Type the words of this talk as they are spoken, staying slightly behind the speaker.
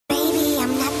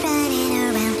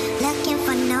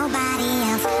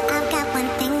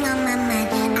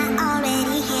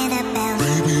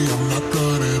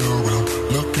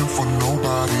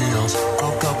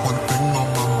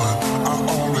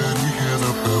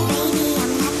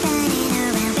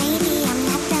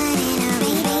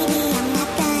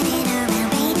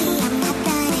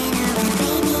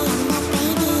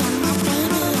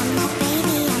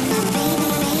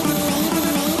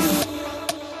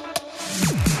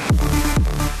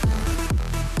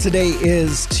Today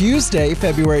is Tuesday,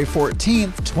 February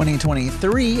 14th,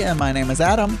 2023, and my name is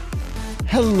Adam.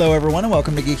 Hello, everyone, and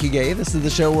welcome to Geeky Gay. This is the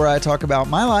show where I talk about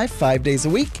my life 5 days a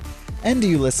week, and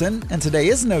you listen, and today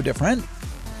is no different.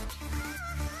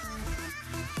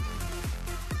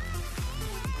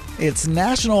 It's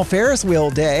National Ferris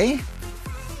Wheel Day.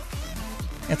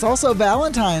 It's also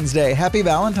Valentine's Day. Happy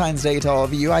Valentine's Day to all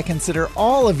of you. I consider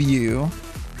all of you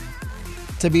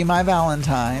to be my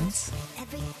Valentines.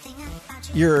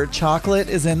 Your chocolate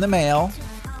is in the mail.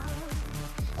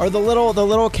 Or the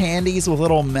little candies with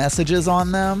little messages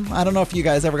on them. I don't know if you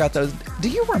guys ever got those. Do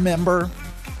you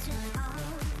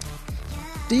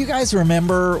guys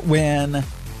remember when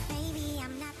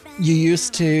you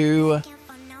used to,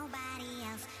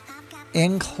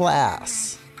 in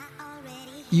class,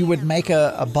 you would make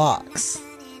a box?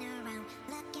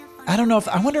 I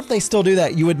wonder if they still do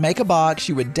that. You would make a box,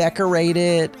 you would decorate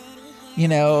it. You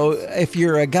know, if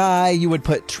you're a guy, you would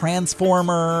put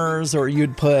Transformers, or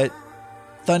you'd put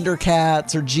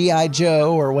Thundercats or G.I.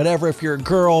 Joe or whatever. If you're a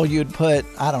girl, you'd put,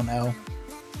 I don't know,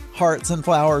 hearts and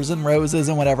flowers and roses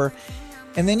and whatever.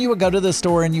 And then you would go to the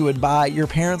store and you would buy, your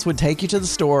parents would take you to the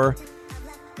store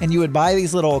and you would buy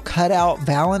these little cutout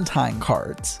Valentine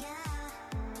cards.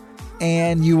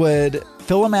 And you would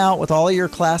fill them out with all of your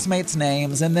classmates'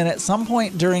 names. And then at some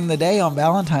point during the day on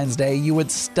Valentine's Day, you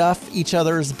would stuff each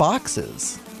other's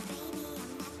boxes.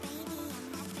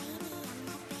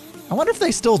 I wonder if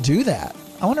they still do that.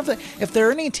 I wonder if there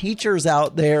are any teachers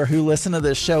out there who listen to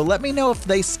this show. Let me know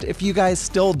if you guys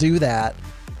still do that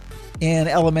in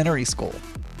elementary school.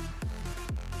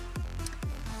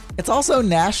 It's also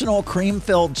National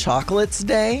Cream-Filled Chocolates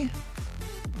Day.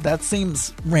 That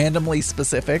seems randomly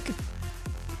specific.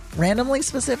 Randomly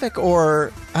specific,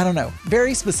 or I don't know,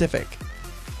 very specific.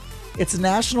 It's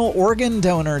National Organ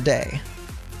Donor Day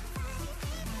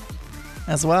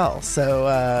as well.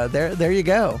 So there you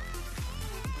go.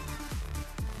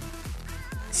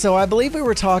 So I believe we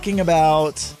were talking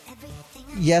about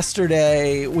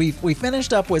yesterday. We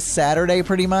finished up with Saturday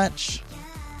pretty much.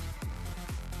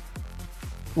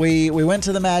 We went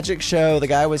to the magic show. The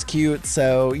guy was cute.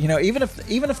 So, you know, even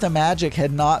if the magic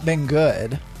had not been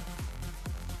good,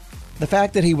 the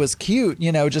fact that he was cute,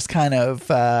 you know, just kind of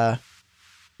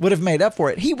would have made up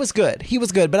for it. He was good.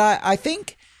 But I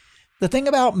think the thing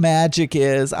about magic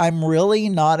is I'm really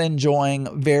not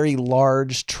enjoying very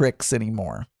large tricks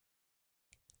anymore.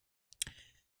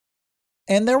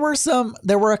 And there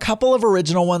were a couple of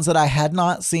original ones that I had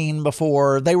not seen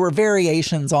before. They were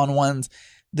variations on ones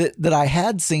that I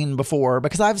had seen before,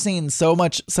 because I've seen so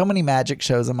many magic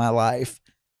shows in my life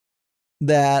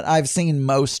that I've seen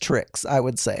most tricks, I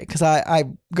would say, because I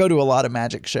go to a lot of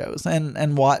magic shows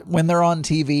and when they're on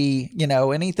TV, you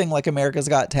know, anything like America's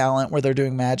Got Talent where they're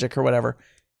doing magic or whatever.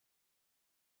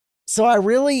 So I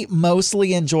really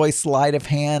mostly enjoy sleight of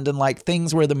hand and like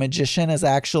things where the magician is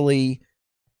actually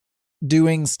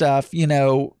doing stuff, you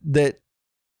know, that,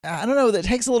 I don't know, that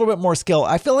takes a little bit more skill.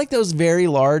 I feel like those very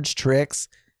large tricks,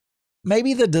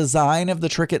 maybe the design of the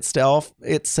trick itself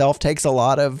takes a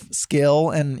lot of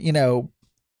skill and, you know,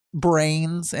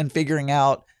 brains and figuring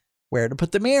out where to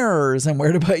put the mirrors and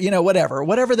where to put, you know,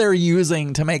 whatever they're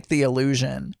using to make the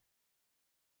illusion.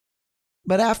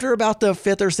 But after about the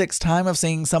fifth or sixth time of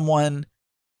seeing someone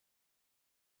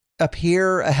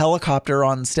appear a helicopter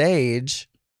on stage,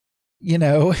 you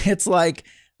know, it's like,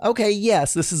 okay,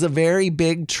 yes, this is a very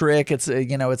big trick. It's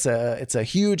a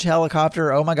huge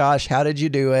helicopter. Oh my gosh, how did you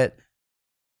do it?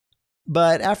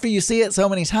 But after you see it so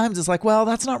many times, it's like, well,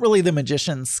 that's not really the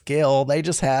magician's skill. They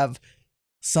just have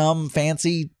some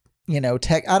fancy, you know,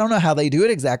 tech. I don't know how they do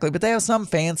it exactly, but they have some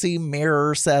fancy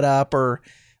mirror setup, or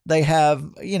they have,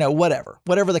 you know,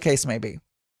 whatever the case may be.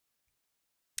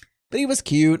 But he was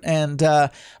cute. And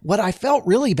what I felt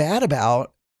really bad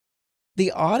about,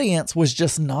 the audience was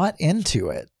just not into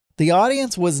it. The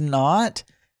audience was not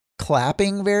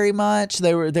clapping very much.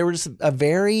 They were just a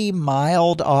very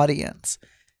mild audience.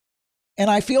 And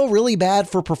I feel really bad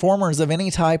for performers of any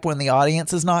type when the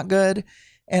audience is not good.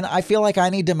 And I feel like I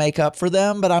need to make up for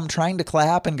them, but I'm trying to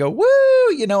clap and go,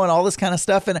 woo, you know, and all this kind of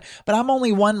stuff. But I'm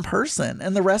only one person,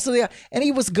 and the rest of and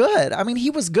he was good. I mean,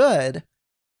 he was good.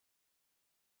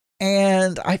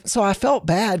 And so I felt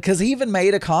bad, because he even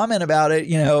made a comment about it,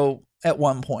 you know, at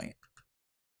one point.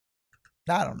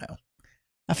 I don't know.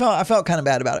 I felt kind of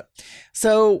bad about it.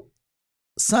 So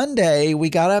Sunday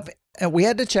we got up and we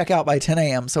had to check out by 10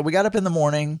 a.m. So we got up in the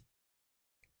morning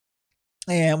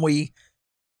and we,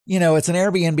 you know, it's an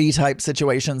Airbnb type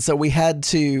situation. So we had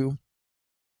to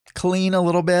clean a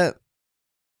little bit,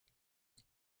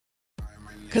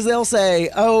 because they'll say,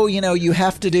 oh, you know, you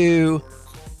have to do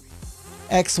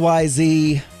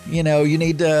XYZ you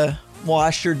need to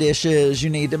wash your dishes. You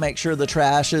need to make sure the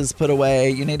trash is put away.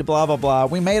 You need to blah, blah, blah.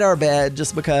 We made our bed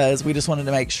just because we just wanted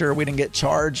to make sure we didn't get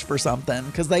charged for something.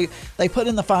 Because they put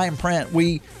in the fine print,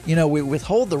 we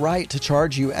withhold the right to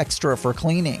charge you extra for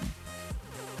cleaning.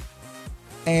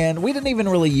 And we didn't even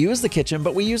really use the kitchen,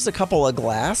 but we used a couple of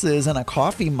glasses and a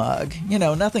coffee mug.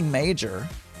 Nothing major.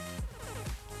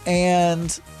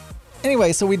 And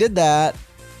anyway, so we did that.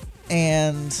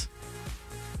 And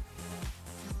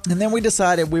then we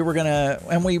decided we were going to,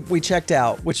 and we checked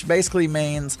out, which basically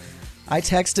means I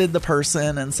texted the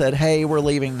person and said, hey, we're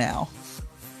leaving now.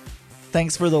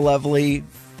 Thanks for the lovely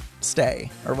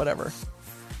stay or whatever.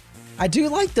 I do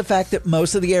like the fact that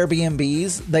most of the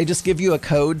Airbnbs, they just give you a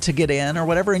code to get in or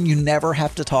whatever, and you never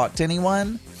have to talk to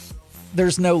anyone.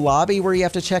 There's no lobby where you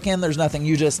have to check in. There's nothing.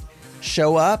 You just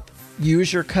show up,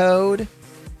 use your code,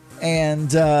 and,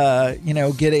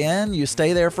 get in. You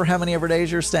stay there for how many ever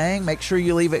days you're staying. Make sure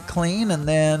you leave it clean, and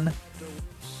then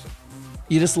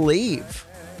you just leave.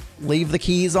 Leave the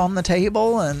keys on the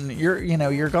table, and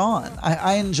you're gone.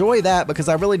 I enjoy that because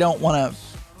I really don't want to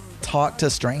talk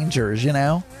to strangers,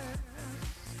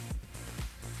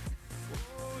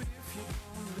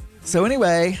 So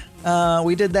anyway,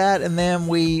 we did that, and then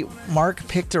Mark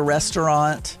picked a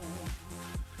restaurant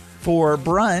for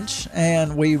brunch,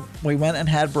 and we went and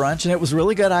had brunch, and it was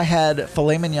really good. I had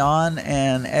filet mignon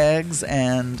and eggs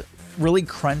and really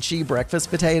crunchy breakfast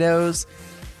potatoes,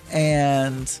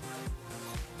 and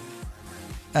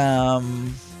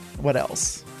what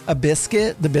else? A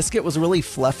biscuit. The biscuit was really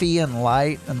fluffy and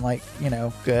light and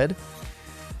good.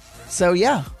 So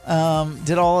yeah,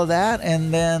 did all of that,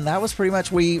 and then that was pretty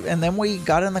much then we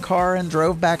got in the car and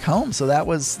drove back home. So that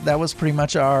was pretty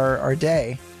much our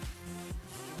day.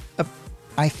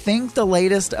 I think the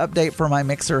latest update for my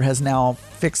mixer has now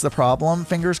fixed the problem,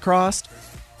 fingers crossed.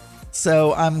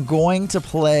 So I'm going to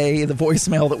play the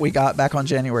voicemail that we got back on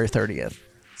January 30th.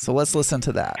 So let's listen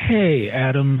to that. Hey,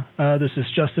 Adam. This is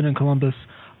Justin in Columbus.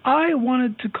 I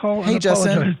wanted to call and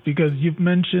apologize because you've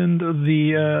mentioned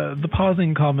the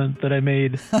pausing comment that I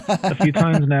made a few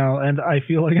times now, and I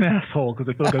feel like an asshole because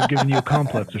I feel like I've given you a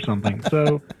complex or something.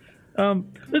 So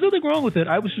there's nothing wrong with it.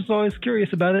 I was just always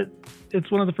curious about it. It's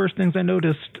one of the first things I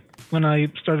noticed when I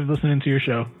started listening to your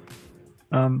show.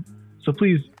 So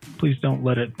please don't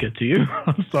let it get to you.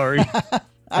 I'm sorry.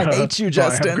 I hate you,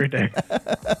 Justin. Bye. Have a great day.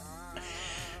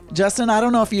 Justin, I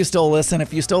don't know if you still listen.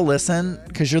 If you still listen,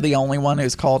 because you're the only one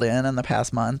who's called in the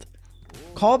past month,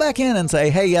 call back in and say,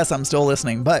 hey, yes, I'm still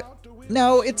listening. But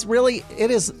no, it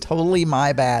is totally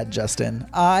my bad, Justin.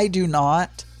 I do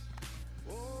not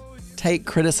take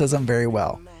criticism very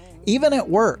well. Even at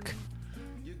work,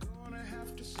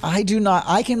 I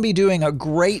can be doing a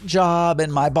great job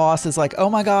and my boss is like, oh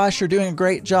my gosh, you're doing a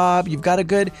great job. You've got a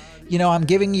good, I'm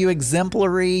giving you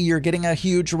exemplary. You're getting a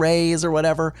huge raise or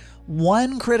whatever.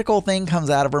 One critical thing comes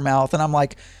out of her mouth and I'm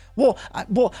like, well,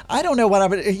 I don't know what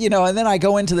I'm, and then I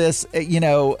go into this,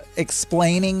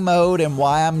 explaining mode and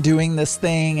why I'm doing this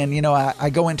thing. And,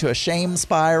 I go into a shame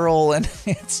spiral and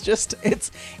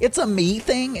it's a me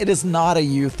thing. It is not a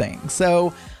you thing.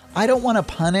 So I don't want to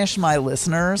punish my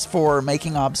listeners for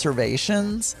making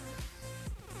observations.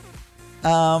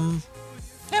 And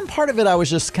part of it, I was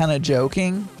just kind of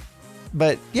joking.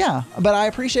 But yeah, I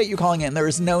appreciate you calling in. There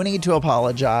is no need to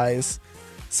apologize.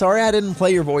 Sorry I didn't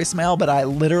play your voicemail, but I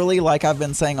literally, like I've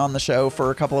been saying on the show for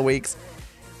a couple of weeks,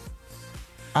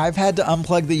 I've had to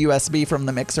unplug the USB from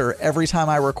the mixer every time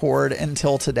I record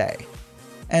until today.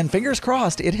 And fingers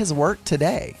crossed, it has worked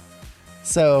today.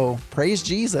 So praise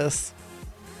Jesus.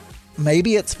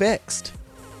 Maybe it's fixed.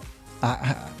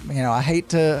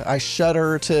 I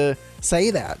shudder to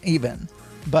say that even,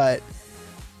 but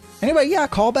anyway, yeah,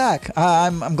 call back.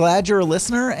 I'm glad you're a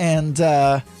listener and,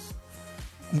 I'm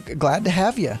glad to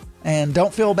have you, and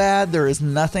don't feel bad. There is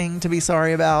nothing to be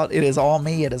sorry about. It is all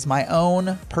me. It is my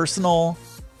own personal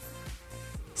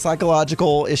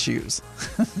psychological issues.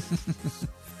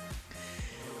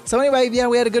 So anyway, yeah,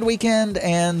 we had a good weekend,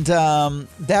 and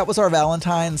that was our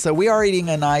Valentine's. So we are eating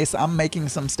I'm making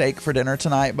some steak for dinner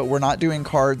tonight, but we're not doing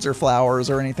cards or flowers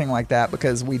or anything like that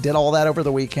because we did all that over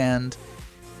the weekend.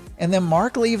 And then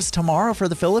Mark leaves tomorrow for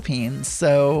the Philippines.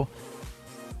 So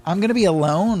I'm going to be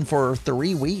alone for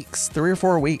 3 or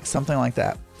 4 weeks, something like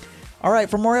that. All right,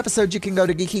 for more episodes, you can go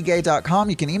to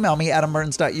geekygay.com. You can email me,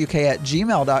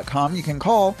 adamburns.uk@gmail.com. You can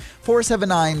call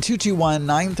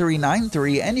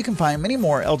 479-221-9393, and you can find many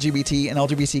more LGBT and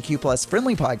LGBTQ plus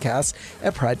friendly podcasts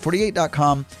at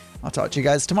pride48.com. I'll talk to you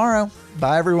guys tomorrow.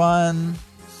 Bye, everyone.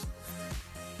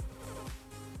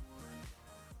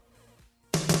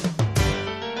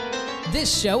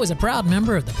 This show is a proud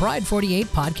member of the Pride 48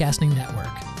 Podcasting Network.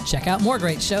 Check out more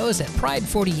great shows at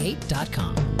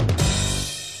pride48.com.